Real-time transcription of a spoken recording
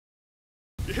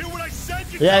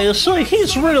Yeah, you see,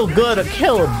 he's real good at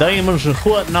killing demons and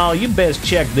whatnot. You best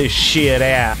check this shit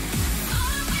out.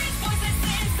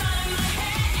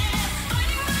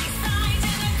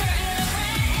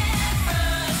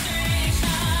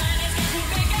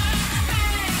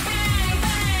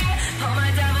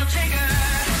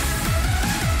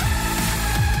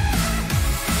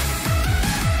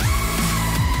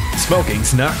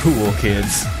 Smoking's not cool,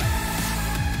 kids.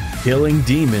 Killing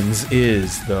demons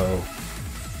is, though.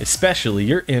 Especially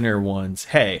your inner ones.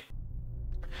 Hey,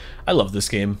 I love this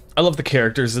game. I love the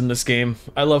characters in this game.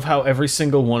 I love how every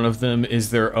single one of them is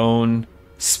their own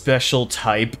special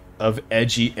type of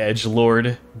edgy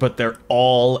edgelord, but they're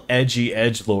all edgy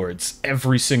edgelords.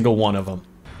 Every single one of them.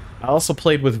 I also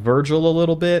played with Virgil a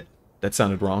little bit. That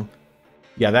sounded wrong.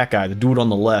 Yeah, that guy, the dude on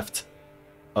the left.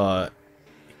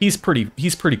 He's pretty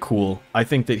cool. I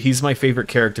think that he's my favorite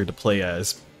character to play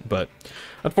as, but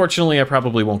unfortunately I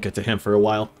probably won't get to him for a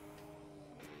while.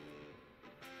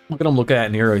 Look at him look at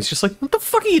Nero, he's just like, what the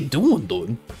fuck are you doing,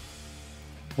 dude?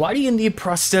 Why do you need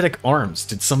prosthetic arms?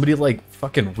 Did somebody, like,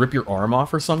 fucking rip your arm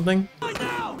off or something?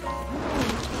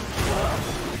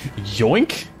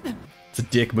 Yoink! It's a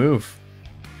dick move.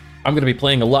 I'm gonna be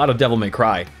playing a lot of Devil May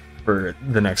Cry for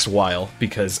the next while,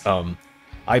 because,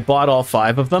 I bought all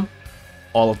 5 of them,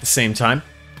 all at the same time.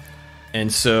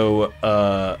 And so,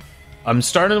 I'm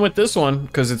starting with this one,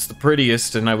 because it's the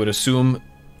prettiest, and I would assume,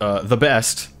 the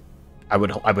best. I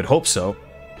would hope so.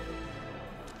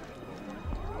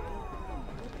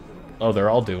 Oh, they're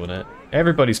all doing it.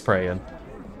 Everybody's praying.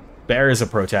 Bear is a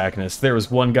protagonist. There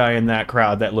was one guy in that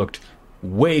crowd that looked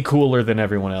way cooler than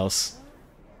everyone else.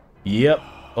 Yep.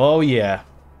 Oh, yeah.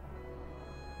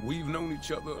 We've known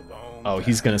each other a long Oh,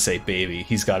 he's gonna say baby.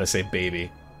 He's gotta say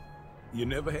baby. You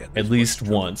never had At least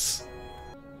once.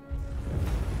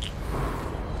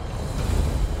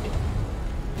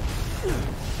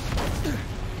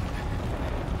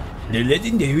 The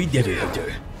legendary Devil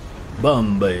Hunter,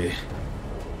 Bombay.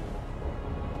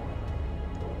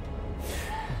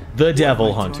 The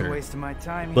Devil Hunter.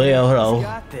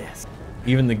 Well,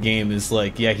 even the game is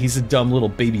like, yeah, he's a dumb little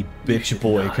baby bitch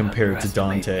boy compared to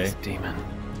Dante. Demon.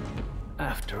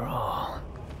 After all,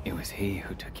 it was he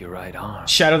who took your right arm.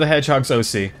 Shadow the Hedgehog's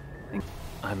OC.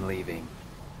 I'm leaving.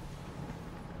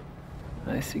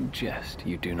 I suggest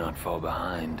you do not fall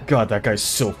behind. God, that guy's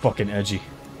so fucking edgy.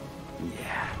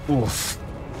 Yeah. Oof.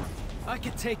 I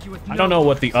could take you with I don't know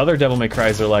what the other Devil May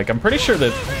Cries are like. I'm pretty sure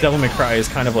that Devil May Cry is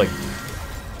kind of like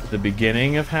the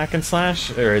beginning of hack and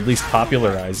slash, or at least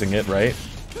popularizing it, right?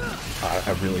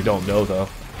 I really don't know, though.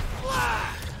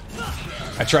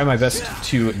 I try my best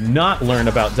to not learn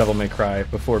about Devil May Cry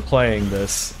before playing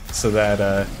this, so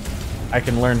that I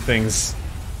can learn things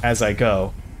as I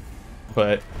go.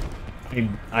 But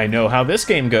I know how this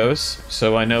game goes,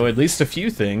 so I know at least a few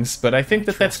things, but I think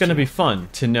that that's going to be fun,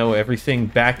 to know everything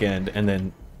back end, and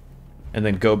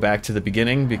then go back to the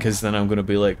beginning, because then I'm going to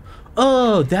be like,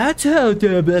 oh, that's how,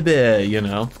 you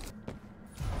know?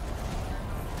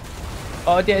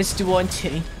 Oh, there's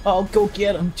Duante. Oh, go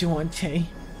get him, Duante.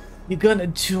 You're gonna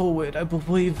do it, I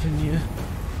believe in you.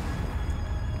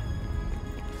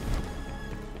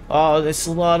 Oh, there's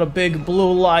a lot of big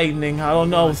blue lightning. I don't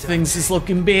know, things is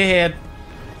looking bad.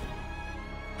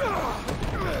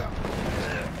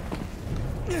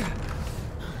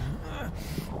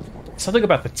 Something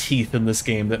about the teeth in this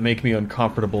game that make me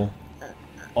uncomfortable.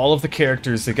 All of the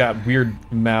characters, they got weird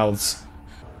mouths.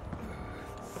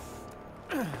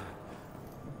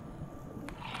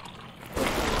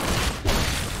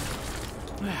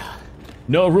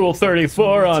 No Rule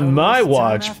 34 on my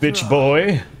watch, bitch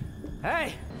boy.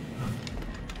 Hey!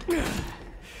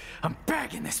 I'm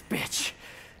bagging this bitch.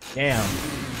 Damn.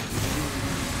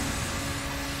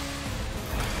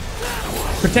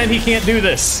 Pretend he can't do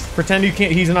this. Pretend he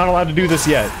can't. He's not allowed to do this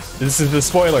yet. This is the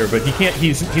spoiler, but he can't.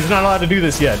 He's not allowed to do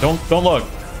this yet. Don't look.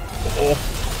 Oh.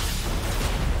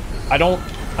 I don't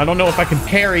know if I can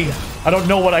parry. I don't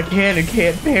know what I can and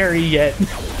can't parry yet.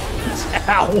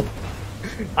 Ow!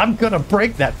 I'm gonna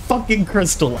break that fucking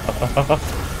crystal.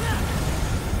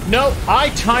 No,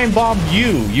 I time bombed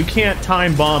you. You can't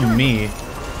time bomb me.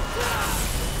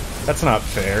 That's not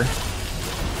fair.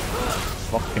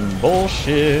 Fucking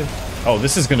bullshit. Oh,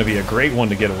 this is gonna be a great one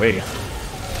to get away.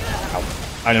 Ow.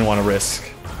 I didn't want to risk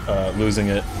losing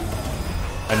it.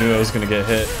 I knew I was gonna get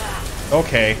hit.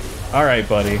 Okay. Alright,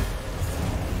 buddy.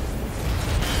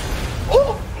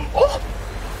 Oh! Oh!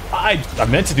 I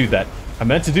meant to do that. I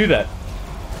meant to do that.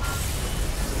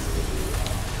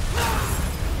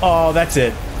 Oh, that's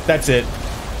it. That's it.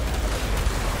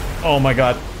 Oh my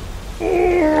god.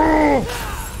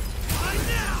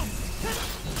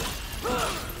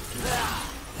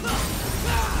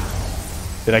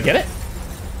 Did I get it?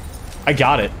 I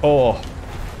got it. Oh.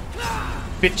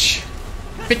 Bitch.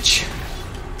 Bitch.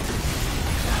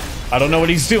 I don't know what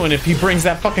he's doing. If he brings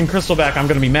that fucking crystal back, I'm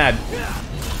gonna be mad.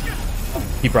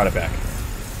 He brought it back.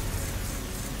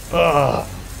 Ugh.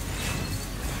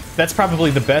 That's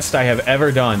probably the best I have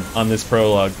ever done on this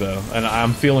prologue, though. And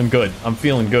I'm feeling good. I'm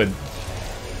feeling good.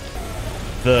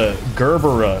 The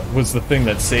Gerbera was the thing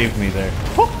that saved me there.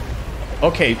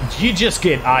 Okay, you just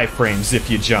get iframes if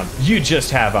you jump. You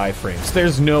just have iframes.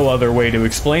 There's no other way to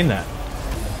explain that.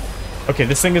 Okay,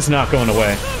 this thing is not going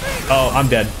away. Oh, I'm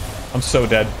dead. I'm so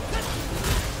dead.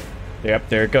 Yep,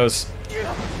 there it goes.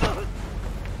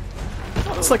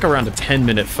 It's like around a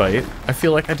 10-minute fight. I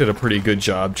feel like I did a pretty good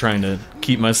job trying to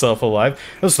keep myself alive.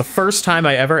 It was the first time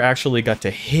I ever actually got to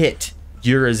hit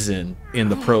Urizen in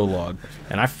the prologue.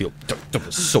 And I feel that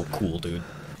was so cool, dude.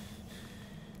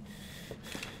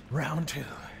 Round 2.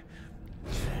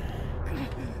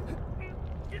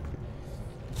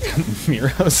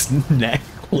 Nero's neck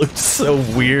looked so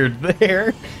weird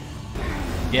there.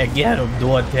 Yeah, get him,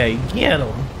 Duarte. Get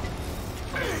him.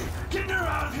 Get Nero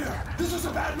out of here! This is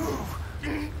a bad move!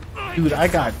 Dude, I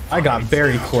got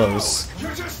very close.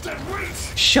 You're just dead weight!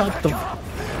 Shut the...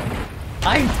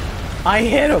 I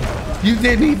hit him! You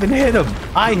didn't even hit him!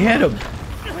 I hit him!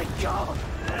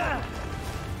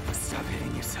 Stop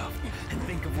hitting yourself and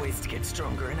think of ways to get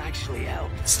stronger and actually help.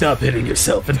 Stop hitting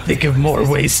yourself and think of more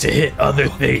ways to hit other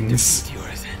things.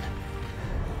 Yours in.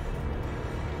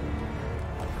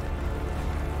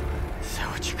 Is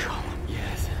that what you call him?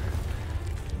 Yes.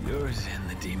 Yours in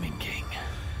the Demon King.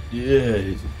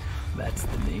 Yeah. That's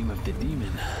the name of the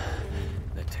demon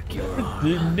that took your arm.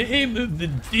 The name of the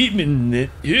demon that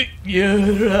took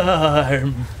your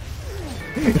arm.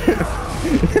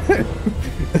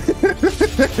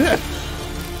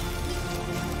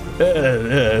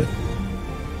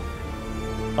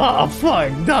 Oh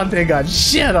fuck, Dante got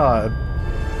shit on.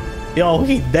 Yo,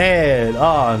 he dead.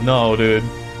 Oh no, dude.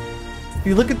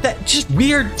 You look at that, just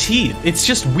weird teeth. It's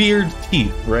just weird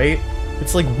teeth, right?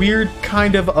 It's like weird,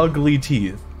 kind of ugly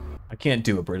teeth. I can't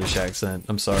do a British accent.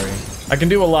 I'm sorry. I can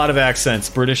do a lot of accents.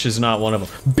 British is not one of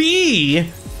them. B?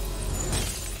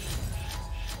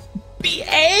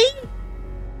 B-A?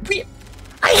 B?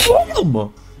 I hate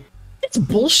him! It's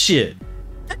bullshit.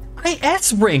 I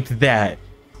S-ranked that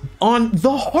on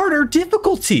the harder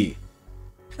difficulty.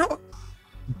 How?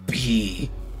 B.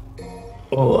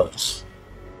 Us.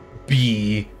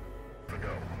 B.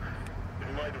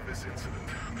 In light of this incident,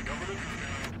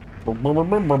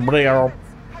 the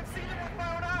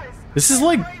This is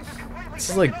like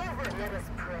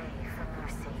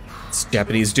it's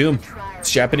Japanese Doom. It's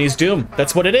Japanese Doom.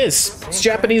 That's what it is. It's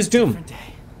Japanese Doom.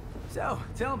 So,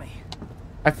 tell me.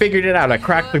 I figured it out. I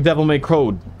cracked the Devil May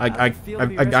Code.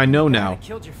 I know now.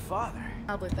 Killed your father.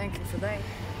 Probably thank you for that.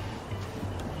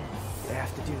 You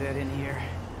have to do that in here.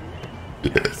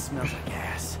 It smells like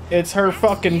ass. It's her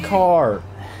fucking car.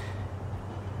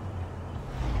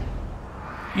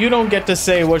 You don't get to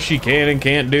say what she can and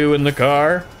can't do in the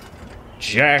car,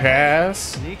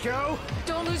 jackass. Nico?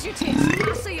 Don't lose your teeth.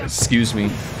 I'll see you. Excuse me.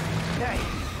 Hey,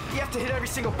 you have to hit every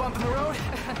single bump in the road?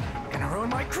 Gonna ruin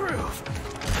my groove.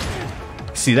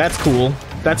 See, that's cool.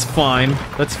 That's fine.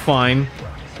 That's fine.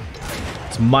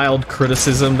 It's mild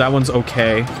criticism. That one's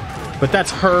okay. But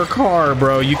that's her car,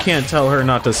 bro. You can't tell her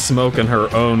not to smoke in her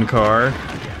own car.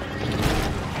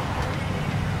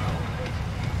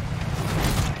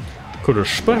 Could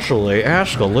especially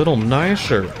ask a little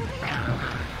nicer.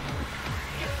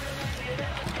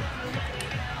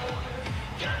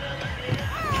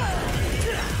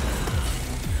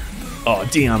 Oh,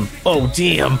 damn. Oh,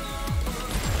 damn.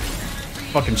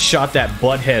 Fucking shot that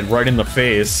butthead right in the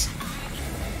face.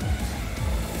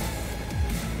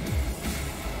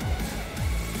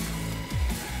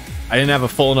 I didn't have a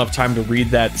full enough time to read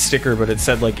that sticker, but it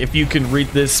said, like, if you can read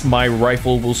this, my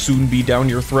rifle will soon be down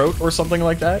your throat, or something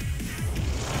like that.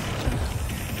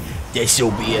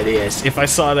 This'll be it is. If I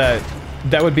saw that,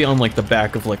 that would be on, like, the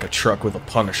back of, like, a truck with a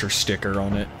Punisher sticker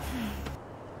on it.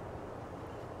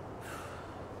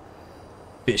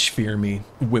 Fish fear me.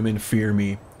 Women fear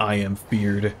me. I am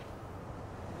feared.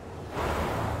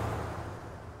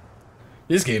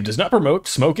 This game does not promote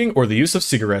smoking or the use of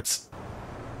cigarettes.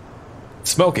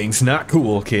 Smoking's not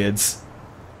cool, kids.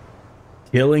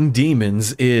 Killing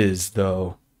demons is,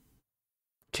 though.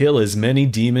 Kill as many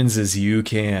demons as you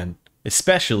can,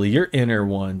 especially your inner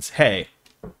ones. Hey.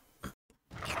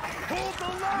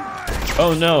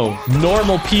 Oh no,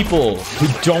 normal people who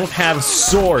don't have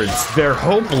swords, they're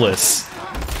hopeless.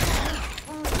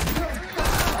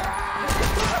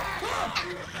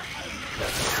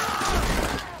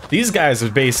 These guys are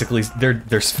basically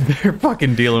they're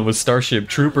fucking dealing with Starship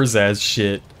Troopers as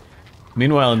shit.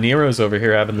 Meanwhile, Nero's over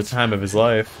here having the time of his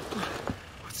life.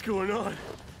 What's going on?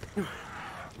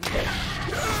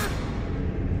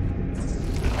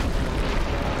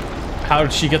 How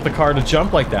did she get the car to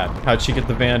jump like that? How did she get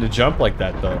the van to jump like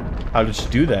that, though? How did she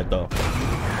do that, though?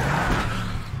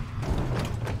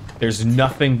 There's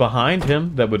nothing behind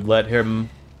him that would let her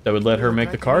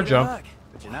make the car jump.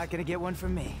 But you're not gonna get one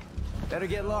from me. Better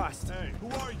get lost. Hey, who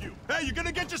are you? Hey, you're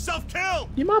gonna get yourself killed!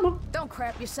 Your mama. Don't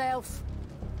crap yourself.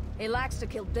 He likes to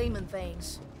kill demon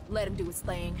things. Let him do his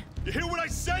thing. You hear what I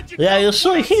said? Yeah, you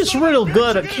see, he's real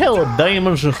good at killing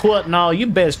demons and whatnot. You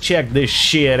best check this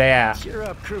shit out. Cheer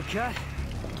up, crew cut.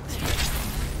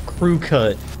 Crew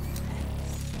cut.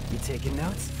 You taking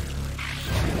notes?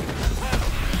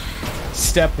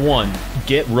 Step 1,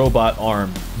 get robot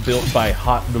arm built by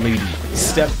Hot Lady.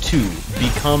 Step 2,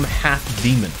 become half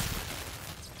demon.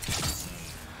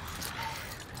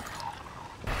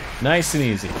 Nice and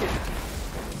easy.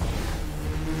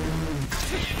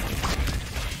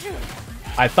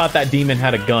 I thought that demon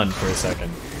had a gun for a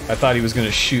second. I thought he was gonna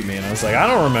shoot me, and I was like, I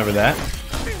don't remember that.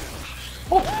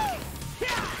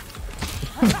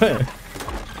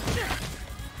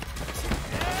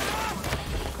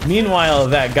 Meanwhile,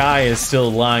 that guy is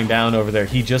still lying down over there.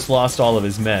 He just lost all of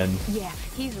his men. Yeah,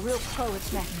 he's a real pro at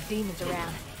smacking demons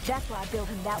around. That's why I built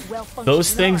him that well-functioning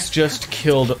Those things arm. just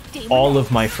killed all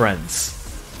of my friends.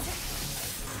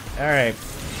 Alright,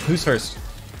 who's first?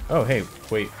 Oh, hey,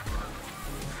 wait.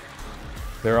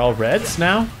 They're all reds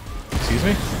now? Excuse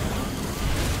me?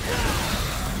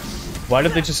 Why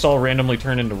did they just all randomly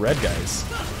turn into red guys?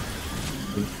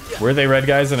 Were they red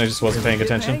guys and I just wasn't paying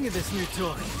attention? Hang of this new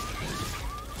toy.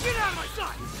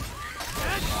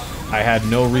 I had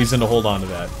no reason to hold on to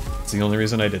that. It's the only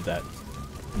reason I did that.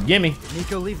 Gimme!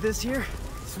 Nico leave this here?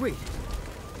 Sweet.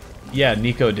 Yeah,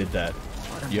 Nico did that.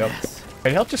 Yep. Mess.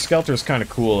 Hey, Helter Skelter is kind of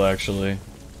cool, actually.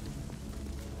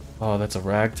 Oh, that's a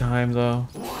ragtime, though.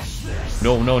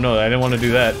 No, no, no, I didn't want to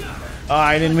do that. Oh,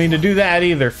 I didn't mean to do that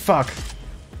either. Fuck.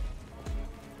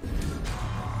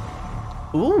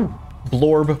 Ooh.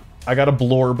 Blorb. I got a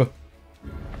blorb.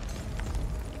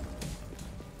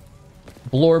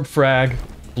 Blorb frag.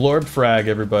 Blorb frag,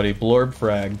 everybody. Blorb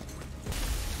frag.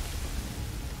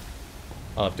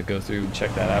 I'll have to go through and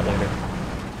check that out later.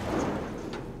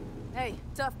 Hey,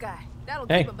 tough guy. That'll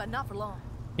Hey. keep him, but not for long.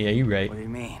 Yeah, you're right. What do you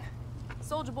mean?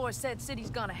 Soldier Boy said city's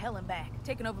gone to hell and back,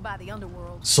 taken over by the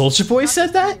underworld. Soldier Boy Not said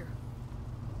just that? here,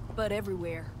 but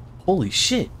everywhere. Holy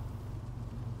shit.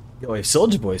 Yo, if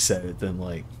Soldier Boy said it, then,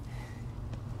 like...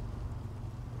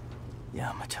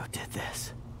 Yamato did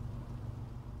this.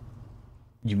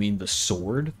 You mean the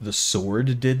sword? The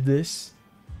sword did this?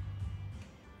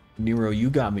 Nero, you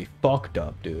got me fucked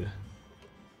up, dude.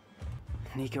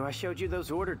 Nico, I showed you those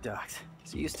order docs.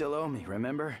 So you still owe me,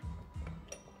 remember?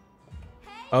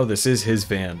 Oh, this is his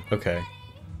van. Okay.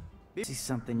 See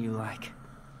something you like.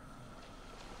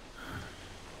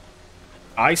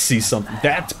 I see something.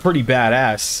 That's pretty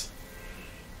badass.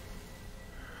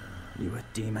 You a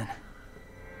demon.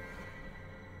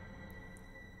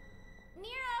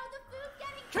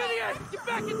 Get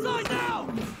back inside now!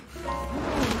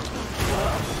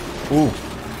 Ooh.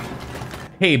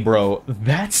 Hey, bro,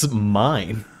 that's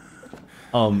mine.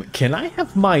 Can I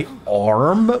have my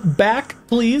arm back,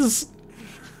 please?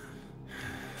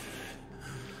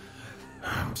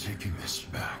 I'm taking this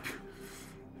back.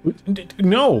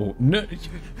 No, no,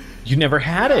 you never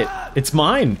had it. It's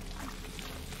mine.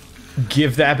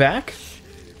 Give that back.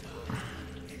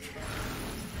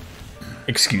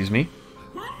 Excuse me.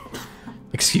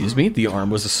 Excuse me, the arm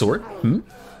was a sword? Hmm?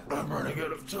 I'm running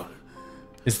out of time.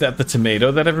 Is that the tomato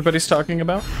that everybody's talking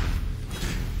about?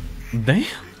 Damn.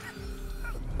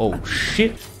 Oh,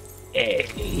 shit.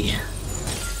 Hey.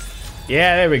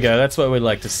 Yeah, there we go. That's what we'd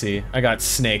like to see. I got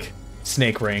snake.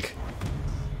 Snake rank.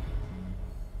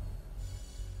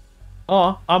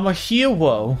 Oh, I'm a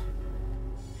hero.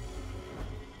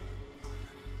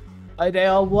 They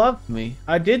all love me.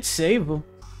 I did save them.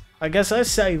 I guess I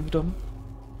saved them.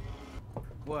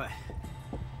 What?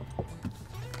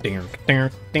 And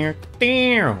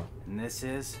And this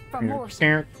is? From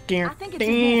Morrison. I think it's his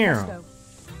manifesto.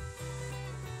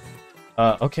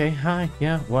 Okay, hi,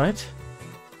 yeah, what?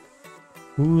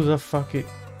 Who the fuck it?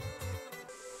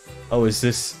 Oh, is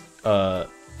this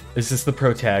the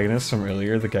protagonist from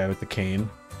earlier, the guy with the cane?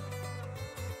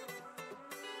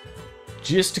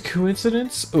 Just a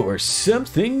coincidence, or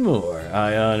something more?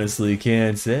 I honestly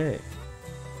can't say.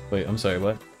 Wait, I'm sorry,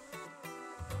 what?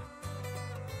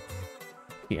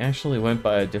 He actually went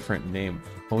by a different name,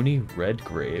 Pony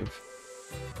Redgrave.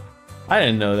 I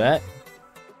didn't know that.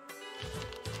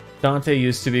 Dante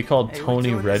used to be called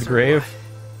Tony Redgrave.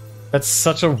 That's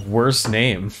such a worse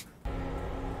name.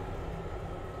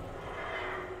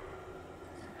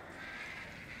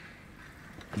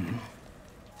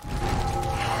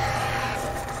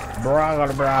 Bra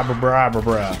bra bra bra bra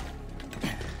bra.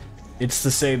 It's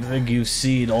the same thing you've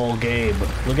seen all game.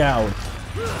 Look out.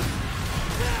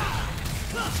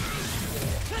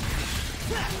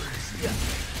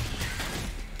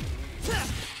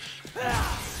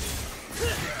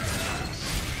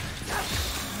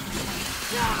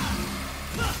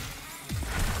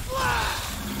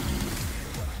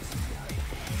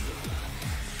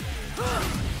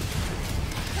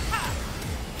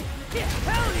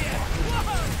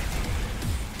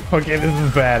 Okay, this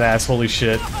is badass, holy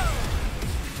shit.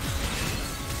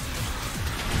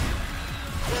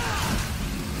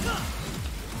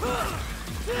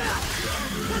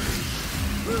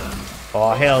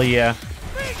 Oh, hell yeah.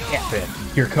 Epic.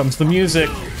 Here comes the music.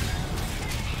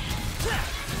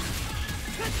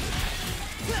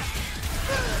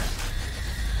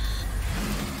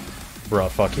 Bruh,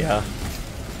 fuck yeah.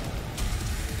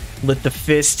 Let the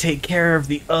fist take care of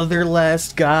the other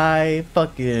last guy.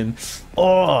 Fucking.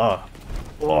 Oh.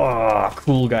 Oh.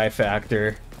 Cool guy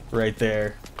factor. Right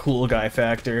there. Cool guy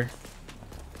factor.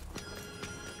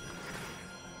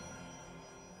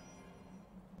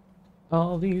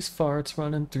 All these farts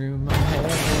running through my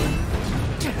head.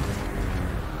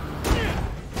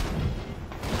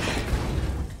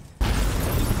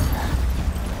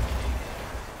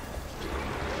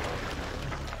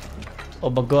 Oh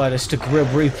my god, it's the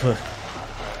Grim Reaper.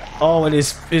 Oh, and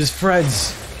his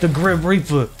friends, the Grim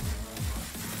Reaper.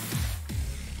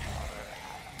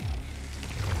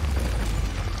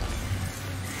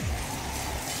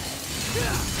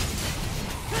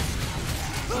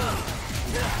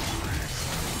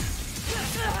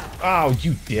 Oh,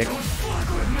 you dick.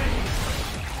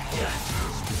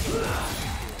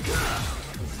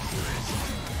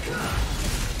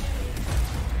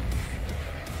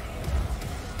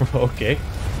 Okay.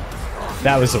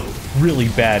 That was a really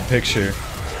bad picture,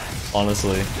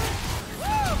 honestly.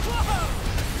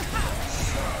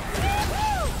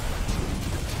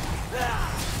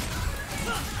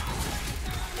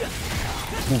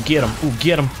 Ooh, get him. Ooh,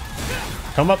 get him.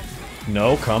 Come up.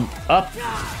 No, come up.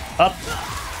 Up.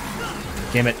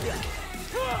 Damn it.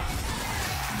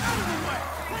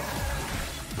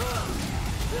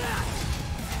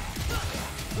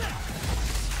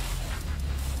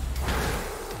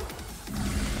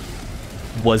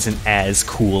 Wasn't as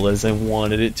cool as I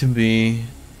wanted it to be.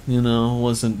 You know,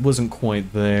 wasn't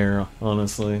quite there,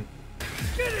 honestly.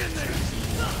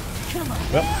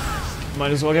 Well,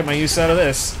 might as well get my use out of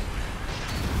this.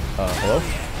 Hello?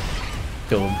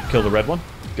 Kill the red one.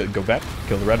 Go back.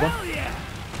 Kill the red one.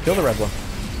 Kill the red one.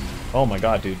 Oh my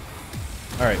god, dude.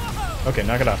 Alright. Okay,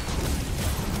 knock it off.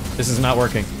 This is not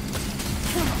working.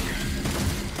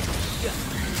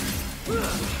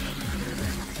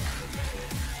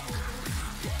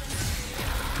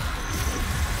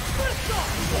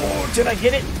 Oh, did I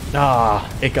get it?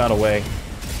 Ah, it got away.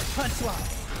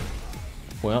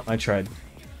 Well, I tried.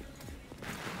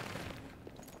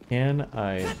 Can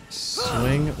I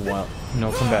swing while...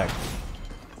 No, come back.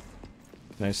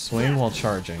 Can I swing while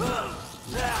charging?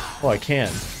 Oh, I can.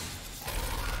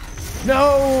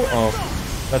 No!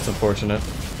 Oh, that's unfortunate.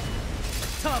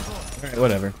 Alright,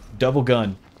 whatever. Double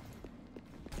gun.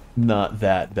 Not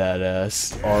that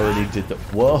badass. Already did the...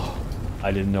 Whoa!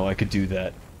 I didn't know I could do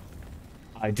that.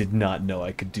 I did not know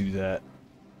I could do that.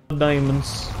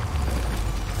 Diamonds.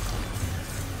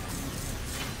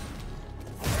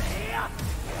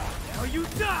 Now you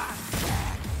die.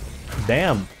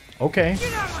 Damn. Okay.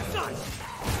 Get out of my sight.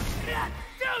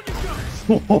 Down you go.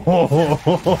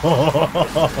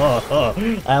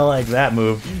 I like that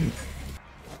move.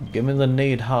 Give me the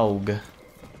nade hog.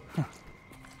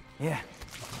 Yeah,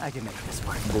 I can make this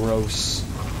work. Gross.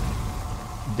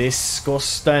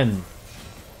 Disgusting.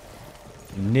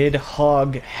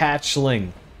 Nidhogg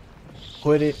hatchling.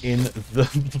 Put it in the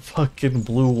fucking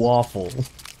blue waffle.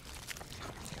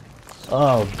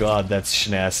 Oh god, that's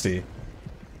schnasty.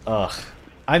 Ugh.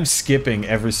 I'm skipping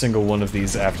every single one of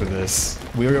these after this.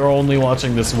 We are only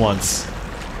watching this once.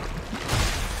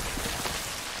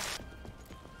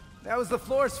 That was the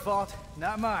floor's fault,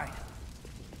 not mine.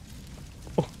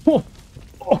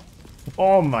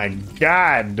 Oh my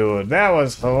god, dude. That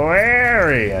was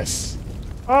hilarious.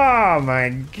 Oh my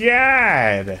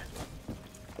god.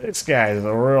 This guy's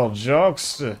a real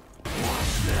jokester.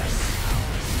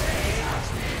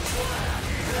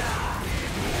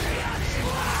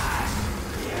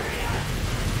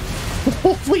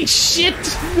 Holy shit!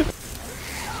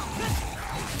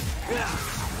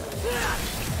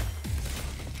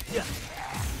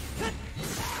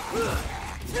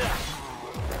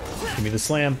 Give me the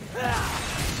slam.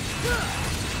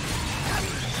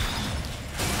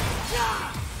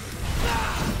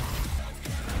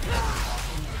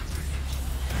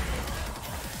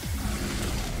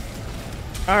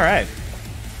 All right.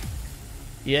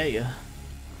 Yeah.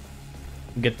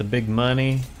 Get the big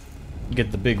money.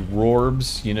 Get the big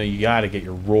rorbs. You know, you gotta get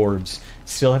your rorbs.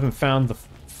 Still haven't found the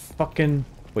fucking...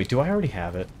 Wait, do I already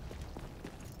have it?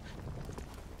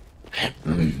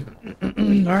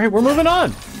 Alright, we're moving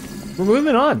on. We're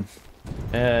moving on.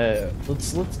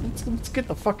 Let's get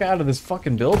the fuck out of this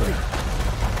fucking building.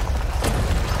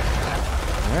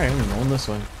 Alright, we're going this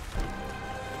way.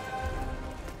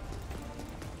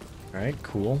 Alright,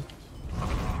 cool.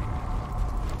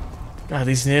 God,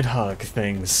 these Nidhogg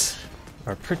things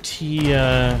are pretty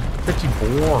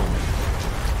boring.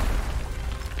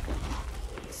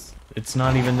 It's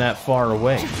not even that far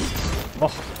away.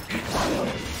 Oh.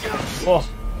 Oh.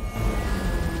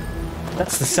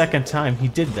 That's the second time he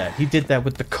did that. He did that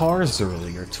with the cars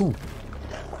earlier, too.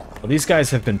 Well, these guys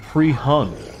have been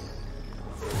pre-hung.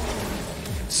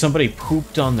 Somebody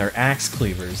pooped on their axe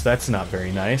cleavers. That's not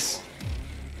very nice.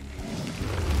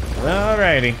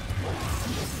 Alrighty.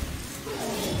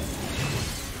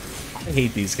 I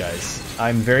hate these guys.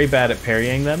 I'm very bad at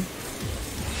parrying them.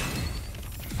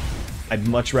 I'd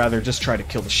much rather just try to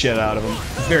kill the shit out of them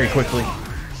very quickly.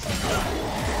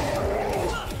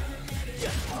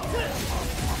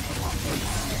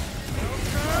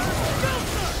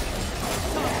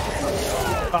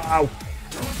 Ow.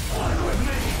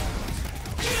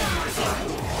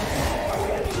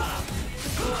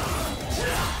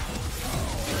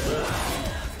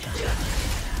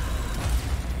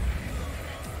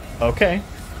 Okay.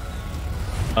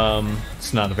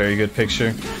 It's not a very good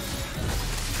picture.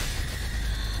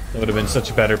 That would have been such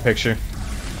a better picture.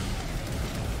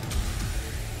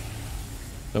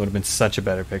 That would have been such a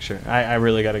better picture. I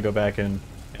really got to go back and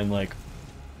like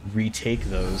retake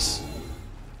those.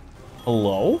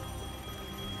 Hello?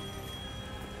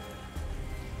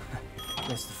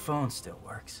 Guess the phone still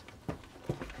works.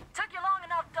 Took you long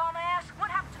enough, dumbass.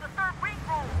 What happened to the third ring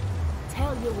rule?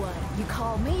 Tell you what, you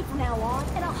call me from now on,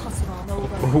 and I'll hustle on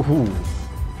over. Ooh.